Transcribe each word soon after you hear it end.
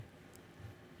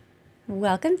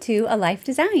Welcome to A Life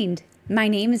Designed. My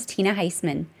name is Tina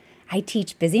Heisman. I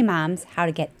teach busy moms how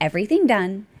to get everything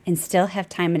done and still have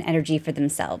time and energy for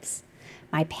themselves.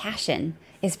 My passion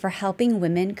is for helping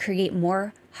women create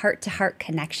more heart-to-heart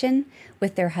connection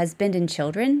with their husband and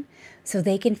children so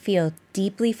they can feel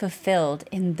deeply fulfilled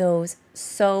in those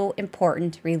so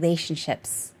important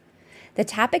relationships. The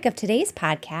topic of today's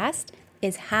podcast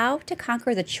is how to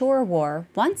conquer the chore war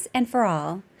once and for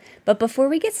all. But before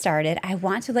we get started, I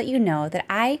want to let you know that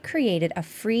I created a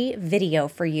free video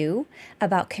for you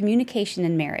about communication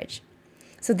in marriage.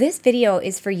 So this video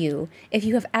is for you if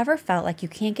you have ever felt like you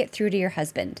can't get through to your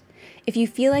husband, if you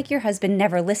feel like your husband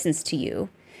never listens to you,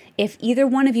 if either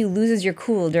one of you loses your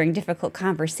cool during difficult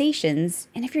conversations,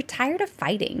 and if you're tired of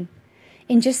fighting.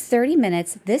 In just 30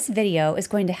 minutes, this video is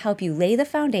going to help you lay the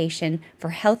foundation for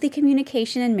healthy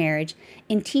communication in marriage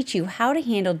and teach you how to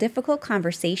handle difficult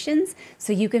conversations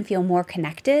so you can feel more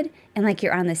connected and like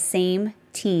you're on the same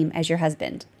team as your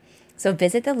husband. So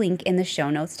visit the link in the show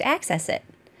notes to access it.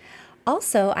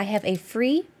 Also, I have a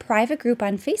free private group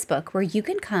on Facebook where you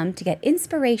can come to get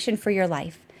inspiration for your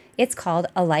life. It's called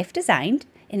A Life Designed,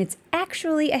 and it's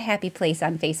actually a happy place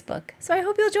on Facebook. So I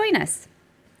hope you'll join us.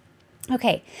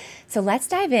 Okay, so let's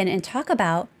dive in and talk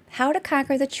about how to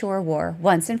conquer the chore war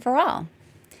once and for all.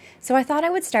 So I thought I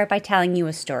would start by telling you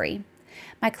a story.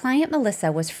 My client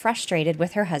Melissa was frustrated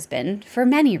with her husband for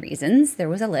many reasons. There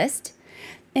was a list.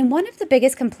 And one of the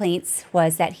biggest complaints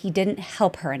was that he didn't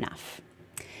help her enough.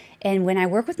 And when I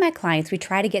work with my clients, we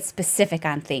try to get specific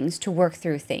on things to work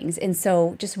through things. And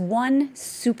so just one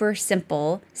super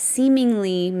simple,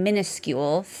 seemingly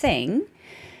minuscule thing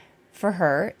for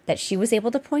her that she was able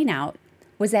to point out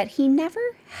was that he never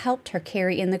helped her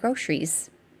carry in the groceries.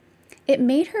 It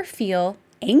made her feel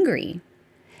angry.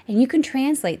 And you can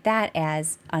translate that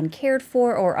as uncared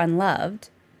for or unloved.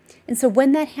 And so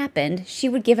when that happened, she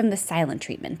would give him the silent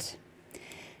treatment.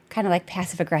 Kind of like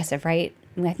passive aggressive, right?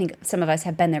 I think some of us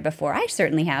have been there before. I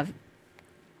certainly have.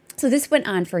 So this went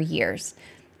on for years.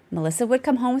 Melissa would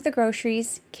come home with the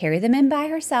groceries, carry them in by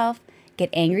herself, get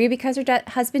angry because her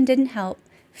husband didn't help,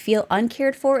 feel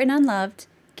uncared for and unloved,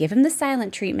 give him the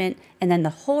silent treatment, and then the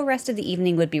whole rest of the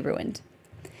evening would be ruined.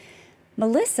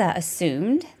 Melissa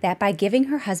assumed that by giving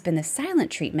her husband the silent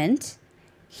treatment,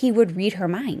 he would read her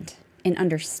mind and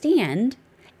understand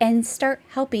and start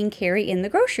helping carry in the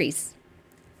groceries.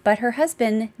 But her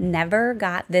husband never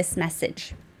got this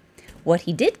message. What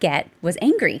he did get was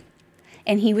angry,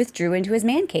 and he withdrew into his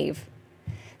man cave.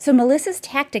 So Melissa's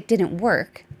tactic didn't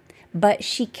work, but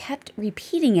she kept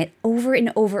repeating it over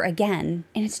and over again,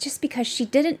 and it's just because she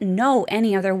didn't know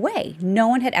any other way. No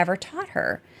one had ever taught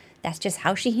her. That's just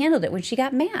how she handled it when she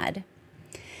got mad.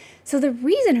 So the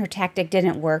reason her tactic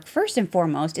didn't work, first and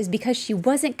foremost, is because she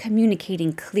wasn't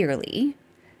communicating clearly.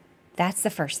 That's the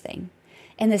first thing.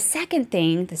 And the second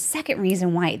thing, the second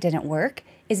reason why it didn't work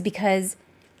is because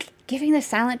giving the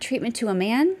silent treatment to a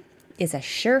man is a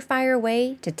surefire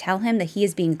way to tell him that he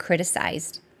is being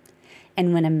criticized.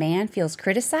 And when a man feels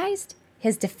criticized,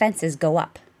 his defenses go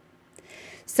up.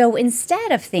 So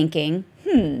instead of thinking,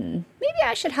 maybe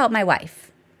I should help my wife,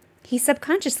 he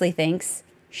subconsciously thinks,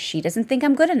 she doesn't think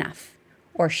I'm good enough,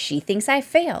 or she thinks I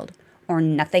failed, or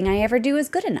nothing I ever do is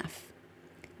good enough.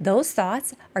 Those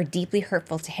thoughts are deeply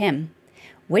hurtful to him,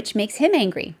 which makes him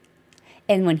angry.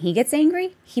 And when he gets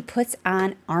angry, he puts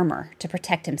on armor to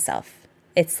protect himself.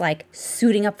 It's like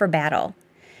suiting up for battle.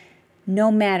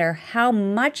 No matter how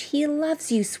much he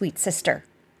loves you, sweet sister,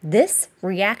 this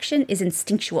reaction is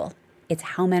instinctual. It's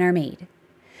how men are made.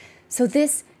 So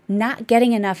this not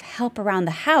getting enough help around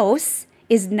the house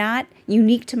is not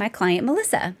unique to my client,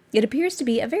 Melissa. It appears to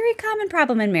be a very common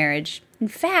problem in marriage. In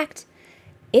fact,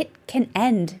 it can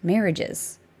end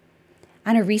marriages.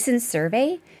 On a recent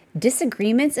survey,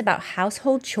 disagreements about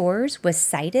household chores was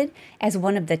cited as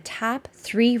one of the top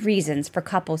 3 reasons for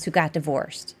couples who got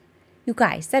divorced. You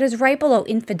guys, that is right below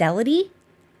infidelity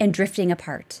and drifting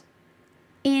apart.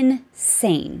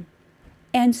 Insane.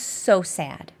 And so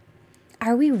sad.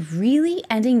 Are we really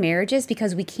ending marriages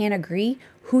because we can't agree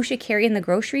who should carry in the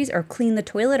groceries or clean the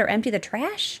toilet or empty the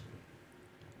trash?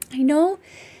 I know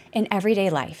in everyday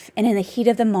life and in the heat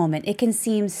of the moment, it can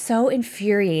seem so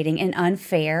infuriating and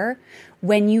unfair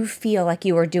when you feel like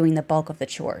you are doing the bulk of the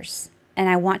chores. And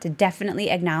I want to definitely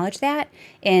acknowledge that,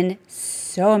 and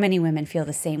so many women feel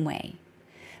the same way.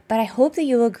 But I hope that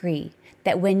you'll agree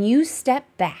that when you step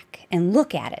back and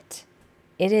look at it,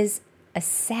 it is a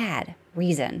sad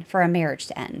reason for a marriage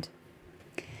to end.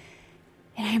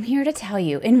 And I'm here to tell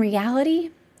you, in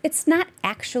reality, it's not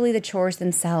actually the chores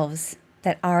themselves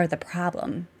that are the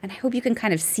problem. And I hope you can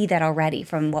kind of see that already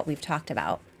from what we've talked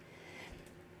about.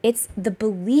 It's the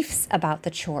beliefs about the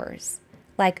chores,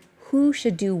 like who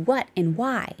should do what and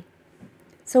why.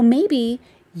 So maybe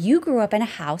you grew up in a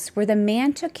house where the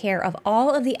man took care of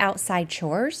all of the outside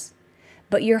chores,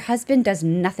 but your husband does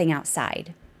nothing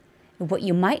outside. What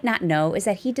you might not know is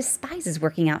that he despises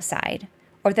working outside,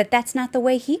 or that that's not the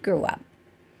way he grew up.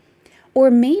 Or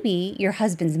maybe your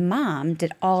husband's mom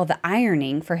did all the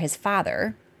ironing for his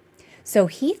father, so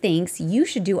he thinks you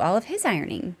should do all of his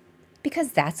ironing,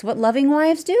 because that's what loving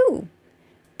wives do.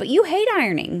 But you hate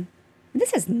ironing.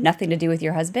 This has nothing to do with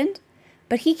your husband,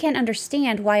 but he can't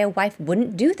understand why a wife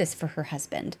wouldn't do this for her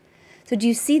husband. So do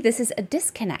you see this is a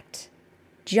disconnect,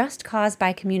 just caused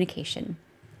by communication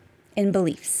and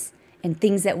beliefs and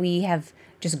things that we have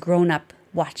just grown up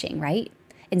watching, right?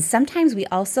 And sometimes we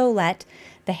also let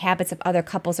the habits of other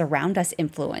couples around us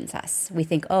influence us. We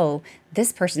think, oh,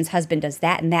 this person's husband does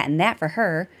that and that and that for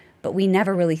her, but we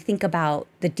never really think about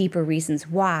the deeper reasons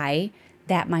why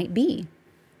that might be.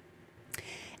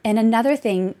 And another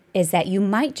thing is that you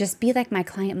might just be like my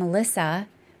client Melissa,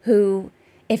 who,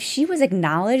 if she was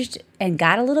acknowledged and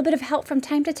got a little bit of help from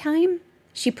time to time,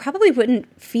 she probably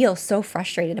wouldn't feel so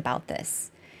frustrated about this.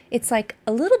 It's like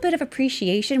a little bit of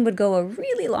appreciation would go a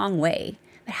really long way.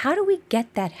 But how do we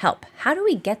get that help? How do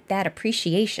we get that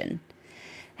appreciation?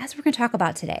 That's what we're going to talk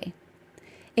about today.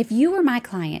 If you were my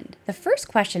client, the first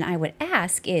question I would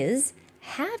ask is,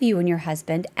 have you and your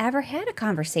husband ever had a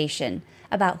conversation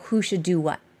about who should do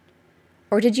what?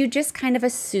 Or did you just kind of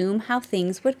assume how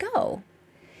things would go?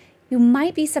 You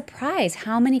might be surprised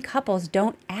how many couples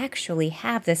don't actually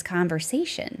have this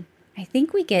conversation. I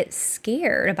think we get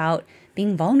scared about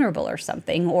being vulnerable or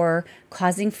something, or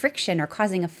causing friction or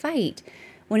causing a fight,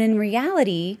 when in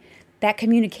reality, that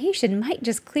communication might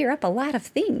just clear up a lot of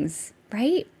things,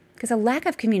 right? Because a lack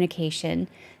of communication,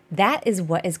 that is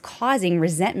what is causing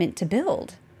resentment to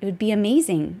build. It would be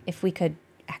amazing if we could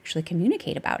actually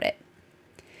communicate about it.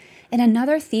 And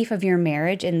another thief of your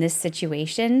marriage in this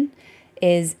situation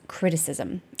is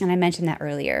criticism. And I mentioned that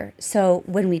earlier. So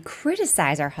when we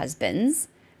criticize our husbands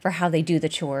for how they do the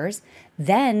chores,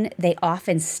 then they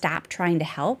often stop trying to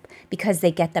help because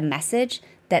they get the message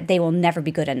that they will never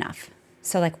be good enough.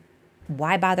 So like,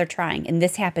 why bother trying? And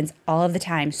this happens all of the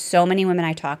time. So many women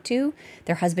I talk to,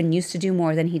 their husband used to do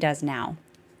more than he does now.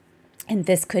 And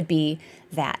this could be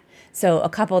that. So a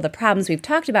couple of the problems we've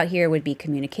talked about here would be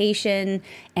communication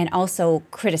and also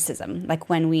criticism, like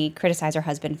when we criticize our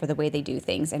husband for the way they do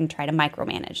things and try to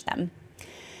micromanage them.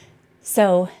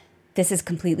 So this is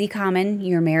completely common.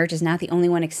 Your marriage is not the only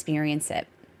one experience it.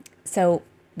 So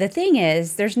the thing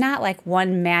is, there's not like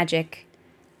one magic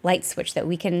light switch that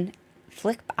we can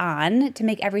flick on to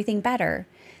make everything better.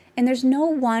 And there's no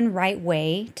one right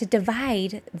way to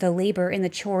divide the labor and the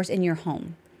chores in your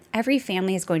home. Every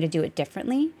family is going to do it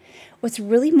differently. What's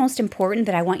really most important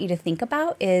that I want you to think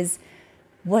about is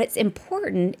what's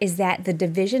important is that the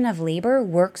division of labor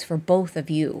works for both of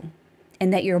you,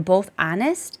 and that you're both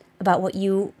honest about what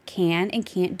you can and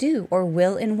can't do, or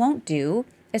will and won't do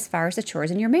as far as the chores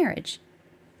in your marriage.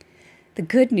 The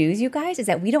good news, you guys, is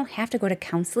that we don't have to go to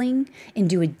counseling and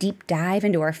do a deep dive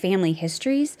into our family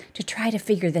histories to try to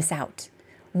figure this out.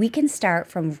 We can start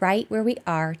from right where we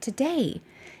are today.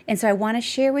 And so I want to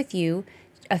share with you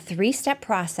a 3-step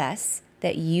process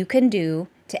that you can do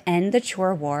to end the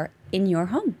chore war in your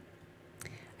home.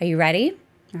 Are you ready?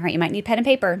 All right, you might need pen and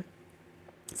paper.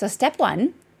 So step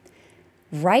 1,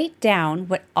 write down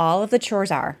what all of the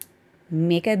chores are.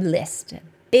 Make a list, a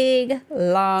big,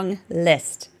 long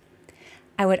list.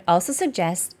 I would also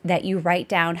suggest that you write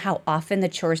down how often the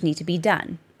chores need to be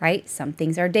done, right? Some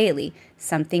things are daily,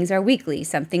 some things are weekly,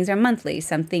 some things are monthly,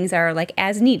 some things are like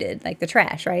as needed, like the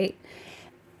trash, right?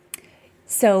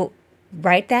 So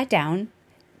write that down.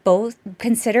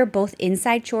 Consider both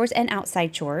inside chores and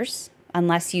outside chores,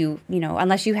 unless you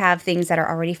have things that are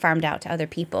already farmed out to other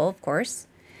people, of course.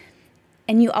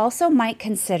 And you also might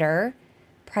consider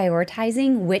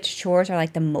prioritizing which chores are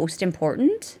like the most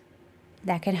important.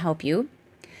 That can help you.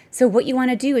 So what you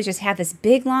want to do is just have this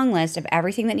big long list of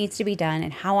everything that needs to be done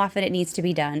and how often it needs to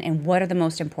be done and what are the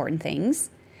most important things.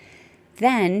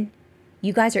 Then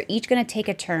you guys are each going to take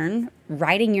a turn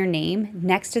writing your name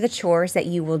next to the chores that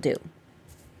you will do.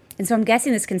 And so I'm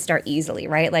guessing this can start easily,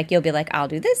 right? Like you'll be like, I'll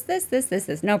do this,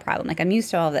 no problem. Like I'm used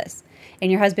to all this.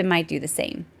 And your husband might do the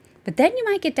same. But then you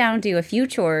might get down to a few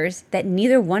chores that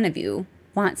neither one of you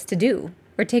wants to do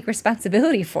or take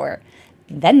responsibility for.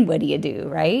 Then what do you do,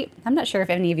 right? I'm not sure if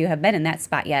any of you have been in that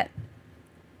spot yet.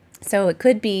 So it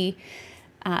could be,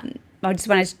 I just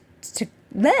wanted to,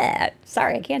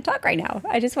 sorry, I can't talk right now.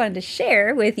 I just wanted to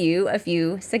share with you a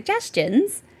few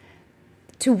suggestions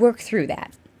to work through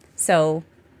that. So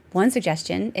One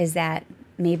suggestion is that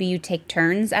maybe you take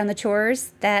turns on the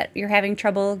chores that you're having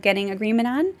trouble getting agreement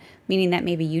on, meaning that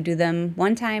maybe you do them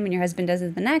one time and your husband does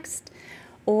it the next.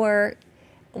 Or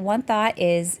one thought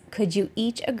is, could you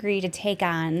each agree to take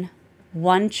on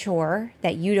one chore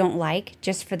that you don't like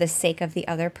just for the sake of the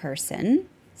other person?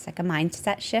 It's like a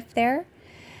mindset shift there.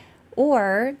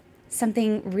 Or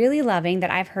something really loving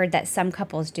that I've heard that some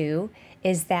couples do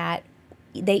is that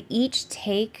they each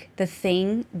take the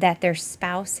thing that their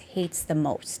spouse hates the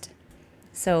most.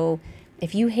 So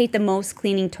if you hate the most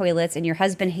cleaning toilets and your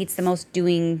husband hates the most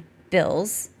doing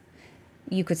bills,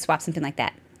 you could swap something like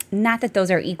that. Not that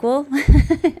those are equal,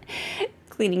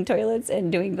 cleaning toilets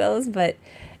and doing bills, but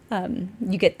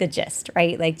you get the gist,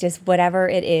 right? Like just whatever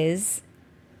it is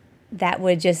that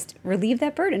would just relieve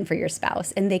that burden for your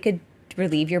spouse, and they could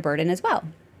relieve your burden as well.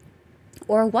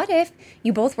 Or what if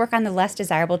you both work on the less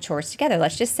desirable chores together?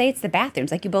 Let's just say it's the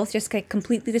bathrooms. Like you both just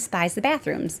completely despise the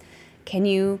bathrooms. Can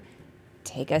you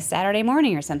take a Saturday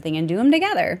morning or something and do them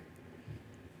together?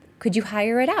 Could you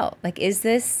hire it out? Like, is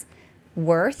this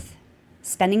worth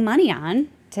spending money on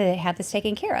to have this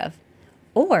taken care of?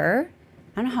 Or,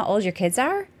 I don't know how old your kids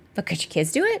are, but could your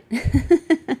kids do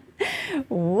it?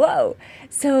 Whoa.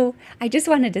 So I just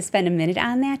wanted to spend a minute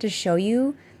on that to show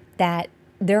you that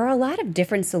there are a lot of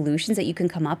different solutions that you can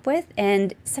come up with.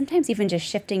 And sometimes even just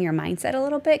shifting your mindset a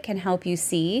little bit can help you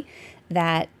see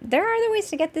that there are other ways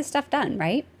to get this stuff done,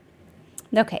 right?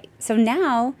 Okay, so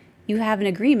now you have an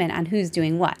agreement on who's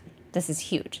doing what. This is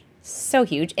huge, so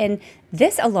huge. And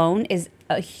this alone is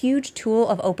a huge tool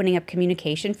of opening up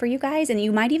communication for you guys. And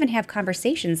you might even have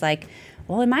conversations like,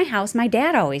 well, in my house, my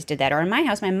dad always did that. Or in my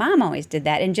house, my mom always did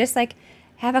that. And just like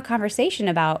have a conversation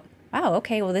about, wow,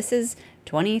 okay, well, this is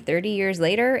 20, 30 years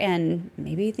later, and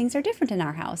maybe things are different in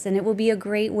our house. And it will be a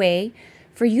great way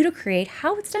for you to create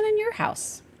how it's done in your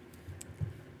house.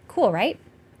 Cool, right?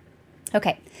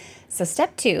 Okay, so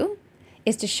step 2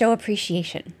 is to show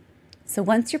appreciation. So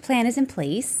once your plan is in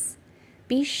place,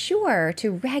 be sure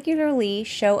to regularly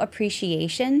show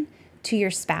appreciation to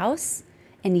your spouse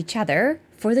and each other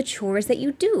for the chores that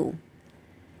you do.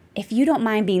 If you don't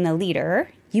mind being the leader,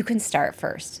 you can start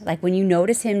first. Like when you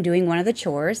notice him doing one of the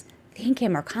chores, thank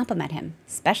him or compliment him,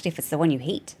 especially if it's the one you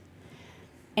hate.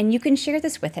 And you can share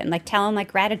this with him, like tell him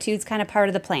like gratitude's kind of part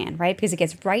of the plan, right? Because it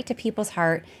gets right to people's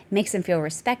heart, makes them feel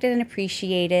respected and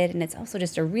appreciated, and it's also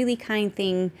just a really kind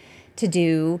thing to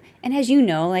do. And as you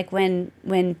know, like when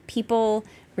people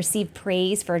receive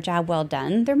praise for a job well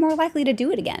done, they're more likely to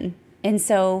do it again. And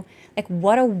so, like,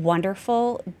 what a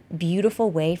wonderful, beautiful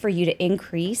way for you to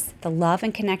increase the love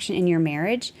and connection in your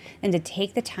marriage and to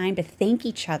take the time to thank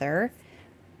each other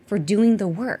for doing the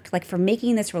work, like for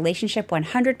making this relationship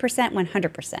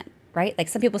 100%, right? Like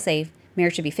some people say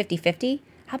marriage should be 50-50.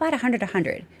 How about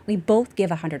 100-100? We both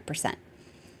give 100%.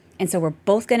 And so we're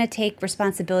both going to take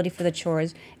responsibility for the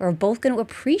chores, and we're both going to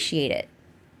appreciate it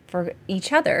for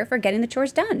each other for getting the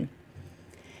chores done.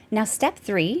 Now, step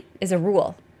 3 is a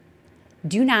rule.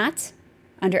 Do not,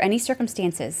 under any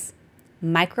circumstances,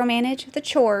 micromanage the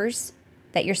chores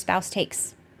that your spouse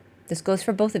takes. This goes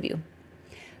for both of you.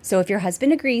 So if your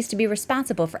husband agrees to be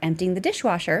responsible for emptying the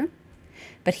dishwasher,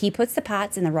 but he puts the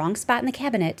pots in the wrong spot in the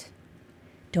cabinet,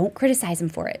 don't criticize him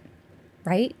for it,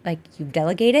 right? Like you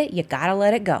delegate it, you gotta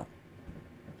let it go.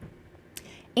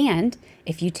 And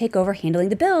if you take over handling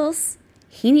the bills,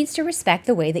 he needs to respect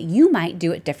the way that you might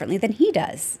do it differently than he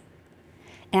does.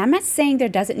 And I'm not saying there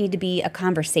doesn't need to be a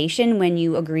conversation when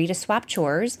you agree to swap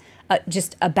chores,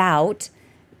 just about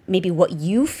maybe what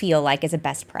you feel like is a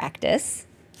best practice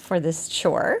for this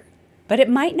chore, but it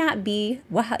might not be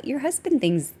what your husband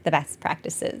thinks the best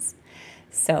practice is.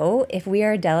 So if we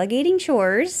are delegating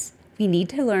chores, we need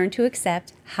to learn to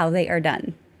accept how they are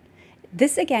done.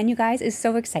 This, again, you guys, is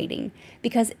so exciting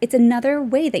because it's another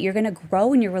way that you're going to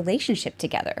grow in your relationship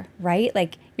together, right?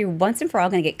 Like you're once and for all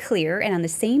going to get clear and on the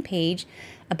same page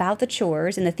about the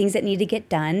chores and the things that need to get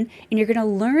done. And you're going to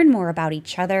learn more about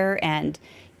each other and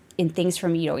in things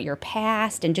from, your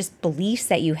past and just beliefs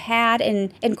that you had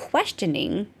and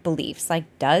questioning beliefs. Like,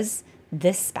 does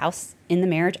this spouse in the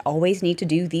marriage always need to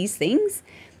do these things?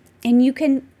 And you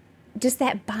can just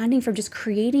that bonding from just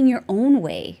creating your own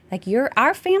way. Like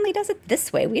our family does it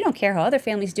this way. We don't care how other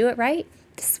families do it, right?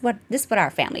 This is what our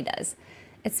family does.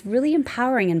 It's really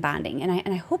empowering and bonding. And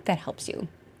I hope that helps you.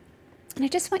 And I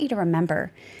just want you to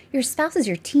remember, your spouse is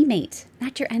your teammate,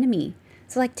 not your enemy.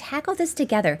 So like tackle this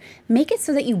together. Make it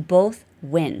so that you both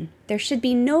win. There should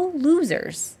be no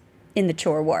losers in the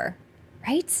chore war,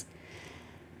 right?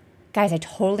 Guys, I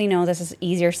totally know this is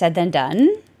easier said than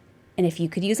done. And if you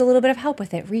could use a little bit of help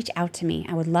with it, reach out to me.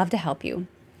 I would love to help you.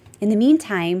 In the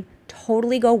meantime,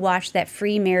 totally go watch that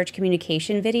free marriage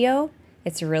communication video.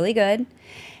 It's really good.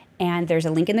 And there's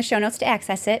a link in the show notes to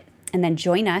access it. And then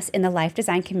join us in the Life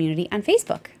Design community on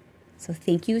Facebook. So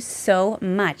thank you so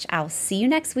much. I'll see you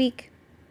next week.